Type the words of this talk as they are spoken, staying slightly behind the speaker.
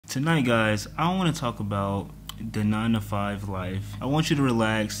Tonight, guys, I want to talk about the 9 to 5 life. I want you to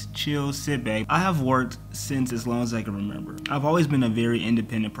relax, chill, sit back. I have worked since as long as I can remember. I've always been a very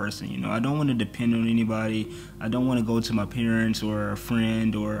independent person, I don't want to depend on anybody. I don't want to go to my parents or a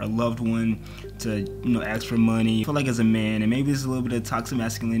friend or a loved one to, ask for money. I feel like as a man, and maybe it's a little bit of toxic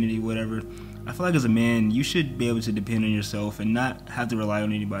masculinity, whatever, I feel like as a man, you should be able to depend on yourself and not have to rely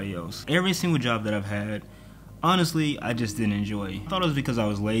on anybody else. Every single job that I've had, honestly, I just didn't enjoy. I thought it was because I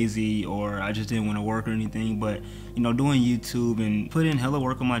was lazy or I just didn't want to work or anything, but doing YouTube and putting hella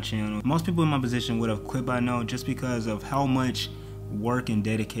work on my channel, most people in my position would have quit by now just because of how much work and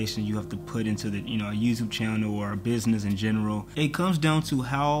dedication you have to put into the a YouTube channel or a business in general. It comes down to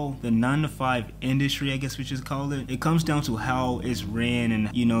how the 9 to 5 industry, I guess we should call it, it comes down to how it's ran, and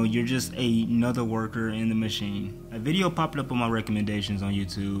you're just another worker in the machine. A video popped up on my recommendations on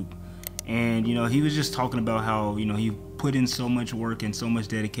YouTube, and he was just talking about how he put in so much work and so much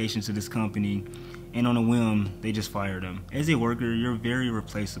dedication to this company, and on a whim they just fired him. As a worker, you're very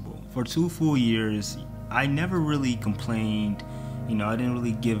replaceable. For 2 full years, I never really complained. I didn't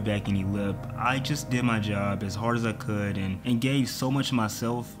really give back any lip. I just did my job as hard as I could and gave so much of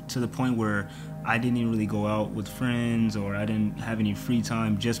myself to the point where I didn't even really go out with friends, or I didn't have any free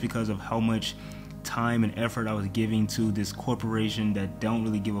time just because of how much time and effort I was giving to this corporation that don't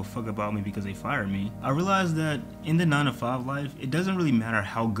really give a fuck about me because they fired me. I realized that in the 9 to 5 life, it doesn't really matter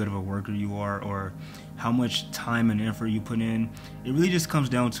how good of a worker you are or how much time and effort you put in. It really just comes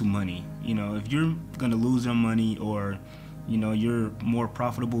down to money. If you're gonna lose your money, or you're more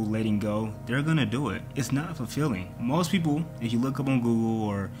profitable letting go, they're gonna do it. It's not fulfilling. Most people, if you look up on Google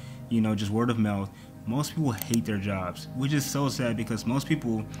or just word of mouth, most people hate their jobs, which is so sad because most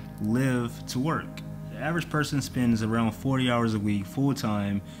people live to work. The average person spends around 40 hours a week full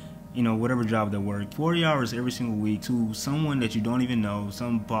time, whatever job they work, 40 hours every single week to someone that you don't even know,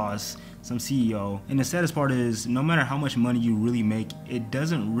 some boss, some CEO. And the saddest part is, no matter how much money you really make, it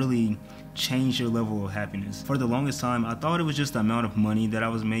doesn't really change your level of happiness. For the longest time, I thought it was just the amount of money that I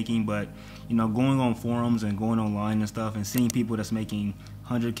was making, but going on forums and going online and stuff and seeing people that's making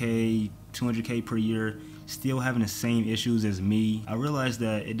 100K, 200K per year still having the same issues as me, I realized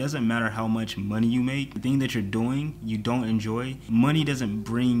that it doesn't matter how much money you make. The thing that you're doing, you don't enjoy. Money doesn't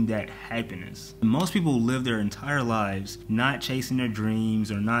bring that happiness. Most people live their entire lives not chasing their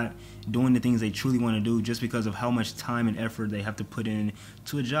dreams or not doing the things they truly want to do just because of how much time and effort they have to put in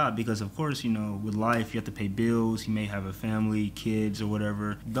to a job. Because of course, with life, you have to pay bills, you may have a family, kids or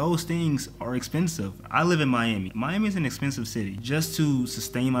whatever. Those things are expensive. I live in Miami. Miami is an expensive city. Just to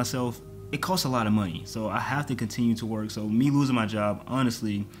sustain myself, it costs a lot of money, so I have to continue to work. So me losing my job,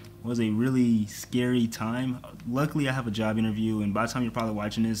 honestly, was a really scary time. Luckily, I have a job interview, and by the time you're probably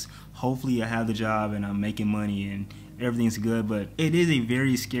watching this, hopefully I have the job and I'm making money and everything's good, but it is a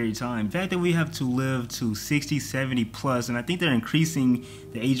very scary time. The fact that we have to live to 60, 70 plus, and I think they're increasing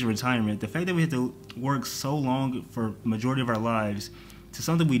the age of retirement. The fact that we have to work so long for majority of our lives to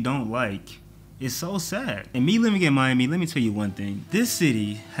something we don't like, it's so sad. And me living in Miami, let me tell you one thing. This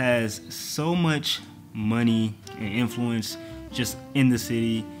city has so much money and influence just in the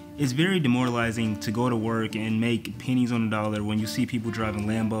city. It's very demoralizing to go to work and make pennies on the dollar when you see people driving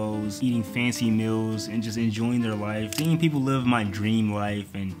Lambos, eating fancy meals, and just enjoying their life. Seeing people live my dream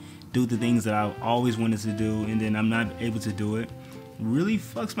life and do the things that I always wanted to do, and then I'm not able to do it, really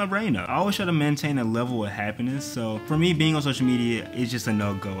fucks my brain up. I always try to maintain a level of happiness, so for me, being on social media is just a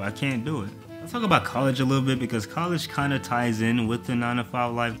no-go. I can't do it. Let's talk about college a little bit, because college kind of ties in with the 9 to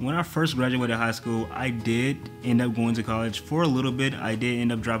 5 life. When I first graduated high school, I did end up going to college for a little bit. I did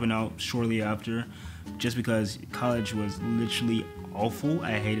end up dropping out shortly after, just because college was literally awful.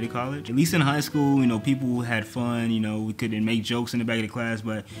 I hated college. At least in high school, people had fun, we could make jokes in the back of the class,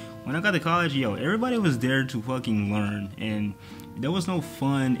 but when I got to college, everybody was there to fucking learn, and there was no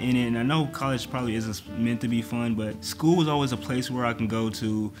fun in it. And I know college probably isn't meant to be fun, but school was always a place where I can go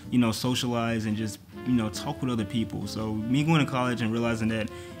to, socialize and just, talk with other people. So me going to college and realizing that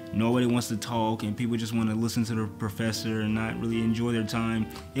nobody wants to talk and people just want to listen to the professor and not really enjoy their time,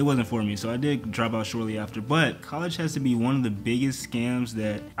 it wasn't for me. So I did drop out shortly after. But college has to be one of the biggest scams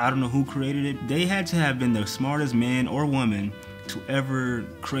that, I don't know who created it. They had to have been the smartest man or woman to ever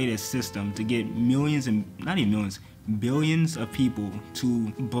create a system to get millions, and not even millions, billions of people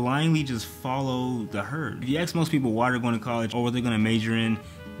to blindly just follow the herd. If you ask most people why they're going to college or what they're going to major in,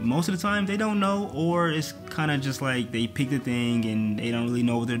 most of the time they don't know, or it's kind of just like they pick the thing and they don't really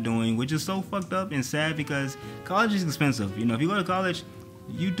know what they're doing, which is so fucked up and sad because college is expensive. If you go to college,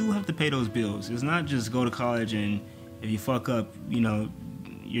 you do have to pay those bills. It's not just go to college and if you fuck up,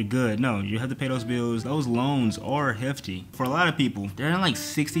 you're good. No, you have to pay those bills. Those loans are hefty. For a lot of people, they're in like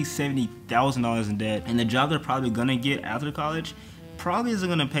 $60,000, $70,000 in debt, and the job they're probably gonna get after college probably isn't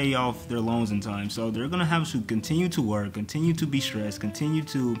gonna pay off their loans in time. So they're gonna have to continue to work, continue to be stressed, continue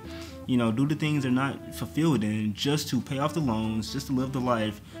to, you know, do the things they're not fulfilled in just to pay off the loans, just to live the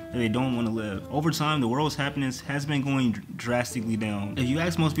life that they don't want to live. Over time, the world's happiness has been going drastically down. If you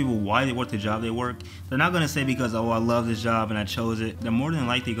ask most people why they work the job they work, they're not gonna say because, oh, I love this job and I chose it. They're more than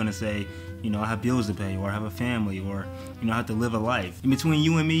likely gonna say, you know, I have bills to pay, or I have a family, or, you know, I have to live a life. In between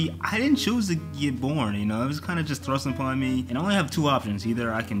you and me, I didn't choose to get born, you know, it was kind of just thrust upon me. And I only have two options.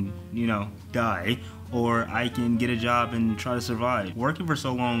 Either I can, you know, die, or I can get a job and try to survive. Working for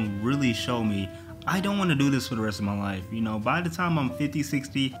so long really showed me I don't want to do this for the rest of my life. You know, by the time I'm 50,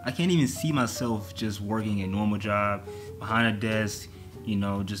 60, I can't even see myself just working a normal job, behind a desk, you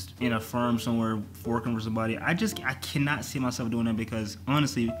know, just in a firm somewhere working for somebody. I cannot see myself doing that because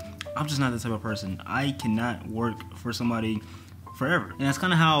honestly, I'm just not the type of person. I cannot work for somebody forever. And that's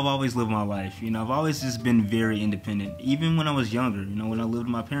kind of how I've always lived my life. You know, I've always just been very independent. Even when I was younger, you know, when I lived with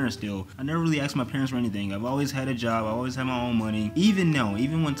my parents still, I never really asked my parents for anything. I've always had a job. I always had my own money. Even now,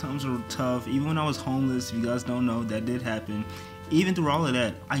 even when times were tough, even when I was homeless, if you guys don't know, that did happen. Even through all of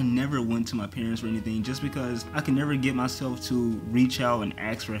that, I never went to my parents for anything just because I could never get myself to reach out and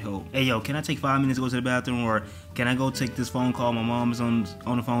ask for help. Hey, yo, can I take 5 minutes to go to the bathroom? Or can I go take this phone call? My mom is on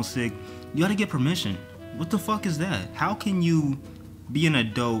the phone sick. You gotta get permission. What the fuck is that? How can you be an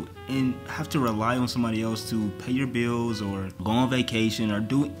adult and have to rely on somebody else to pay your bills or go on vacation or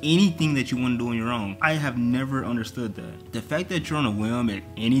do anything that you want to do on your own? I have never understood that. The fact that you're on a whim at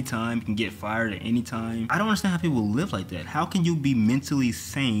any time, can get fired at any time. I don't understand how people live like that. How can you be mentally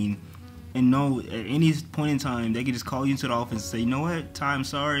sane and know at any point in time they can just call you into the office and say, you know what, Ty, I'm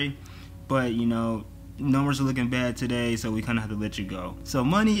sorry, but you know, numbers are looking bad today, so we kind of have to let you go. So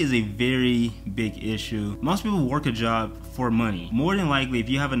money is a very big issue. Most people work a job for money. More than likely, if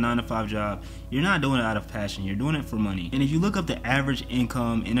you have a 9-to-5 job, you're not doing it out of passion. You're doing it for money. And if you look up the average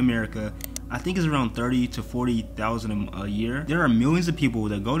income in America, I think it's around 30 to 40,000 a year. There are millions of people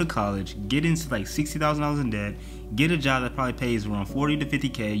that go to college, get into like $60,000 in debt, get a job that probably pays around 40 to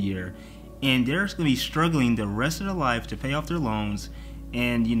 50K a year, and they're going to be struggling the rest of their life to pay off their loans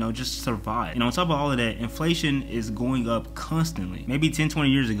and, you know, just survive. And on top of all of that, inflation is going up constantly. Maybe 10, 20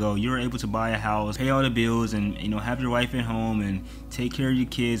 years ago, you were able to buy a house, pay all the bills, and, you know, have your wife at home and take care of your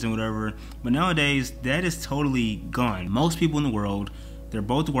kids and whatever. But nowadays, that is totally gone. Most people in the world, they're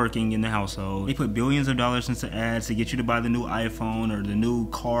both working in the household. They put billions of dollars into ads to get you to buy the new iPhone or the new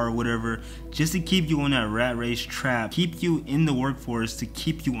car or whatever, just to keep you on that rat race trap, keep you in the workforce to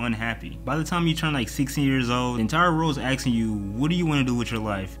keep you unhappy. By the time you turn like 16 years old, the entire world is asking you, what do you want to do with your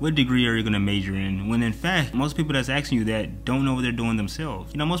life? What degree are you going to major in? When in fact, most people that's asking you that don't know what they're doing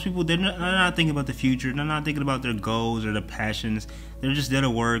themselves. You know, most people, they're not thinking about the future. They're not thinking about their goals or their passions. They're just there to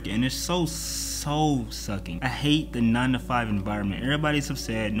work, and it's so sucking. I hate the 9-to-5 environment. Everybody's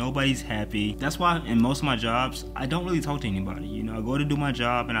upset, nobody's happy. That's why in most of my jobs, I don't really talk to anybody. You know, I go to do my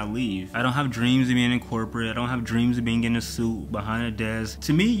job and I leave. I don't have dreams of being in corporate. I don't have dreams of being in a suit behind a desk.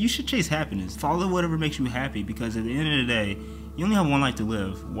 To me, you should chase happiness. Follow whatever makes you happy, because at the end of the day, you only have one life to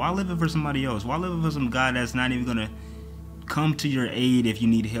live. Why live it for somebody else? Why live it for some guy that's not even gonna come to your aid if you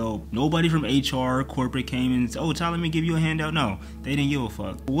need help? Nobody from HR, corporate came and said, oh, Tyler, let me give you a handout. No, they didn't give a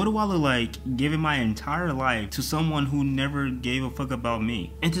fuck. What do I look like giving my entire life to someone who never gave a fuck about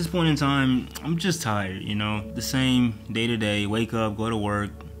me? At this point in time, I'm just tired, you know? The same day to day, wake up, go to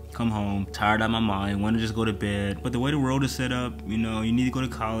work, come home, tired out of my mind, want to just go to bed. But the way the world is set up, you know, you need to go to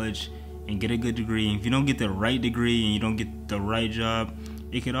college and get a good degree. And if you don't get the right degree and you don't get the right job,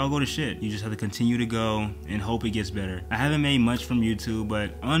 it could all go to shit. You just have to continue to go and hope it gets better. I haven't made much from YouTube,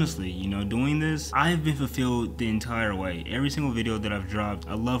 but honestly, you know, doing this, I've been fulfilled the entire way. Every single video that I've dropped,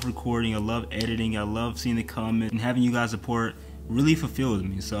 I love recording, I love editing, I love seeing the comments, and having you guys support really fulfills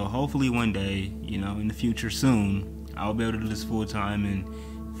me. So hopefully one day, you know, in the future soon, I'll be able to do this full time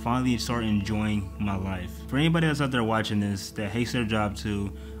and finally start enjoying my life. For anybody that's out there watching this that hates their job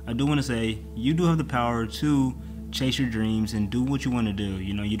too, I do want to say, you do have the power to chase your dreams and do what you want to do.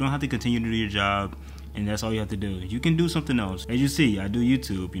 You know, you don't have to continue to do your job and that's all you have to do. You can do something else. As you see, I do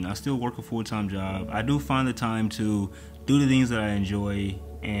YouTube. You know, I still work a full-time job. I do find the time to do the things that I enjoy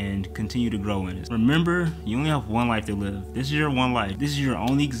and continue to grow in it. Remember, you only have one life to live. This is your one life. This is your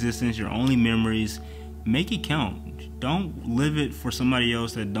only existence, your only memories. Make it count. Don't live it for somebody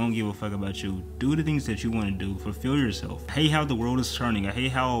else that don't give a fuck about you. Do the things that you want to do. Fulfill yourself. I hate how the world is turning. I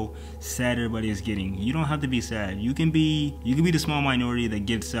hate how sad everybody is getting. You don't have to be sad. You can be the small minority that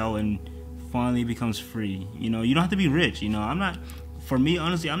gets out and finally becomes free. You know, you don't have to be rich. You know, I'm not For me,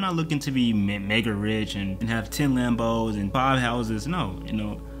 honestly, I'm not looking to be mega rich and have 10 Lambos and 5 houses. No, you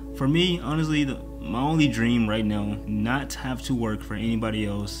know, for me, honestly, my only dream right now, not to have to work for anybody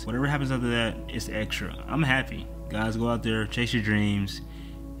else. Whatever happens after that, it's extra. I'm happy. Guys, go out there, chase your dreams,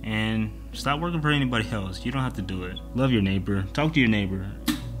 and stop working for anybody else. You don't have to do it. Love your neighbor. Talk to your neighbor.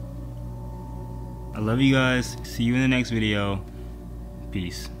 I love you guys. See you in the next video.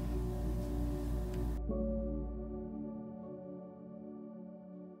 Peace.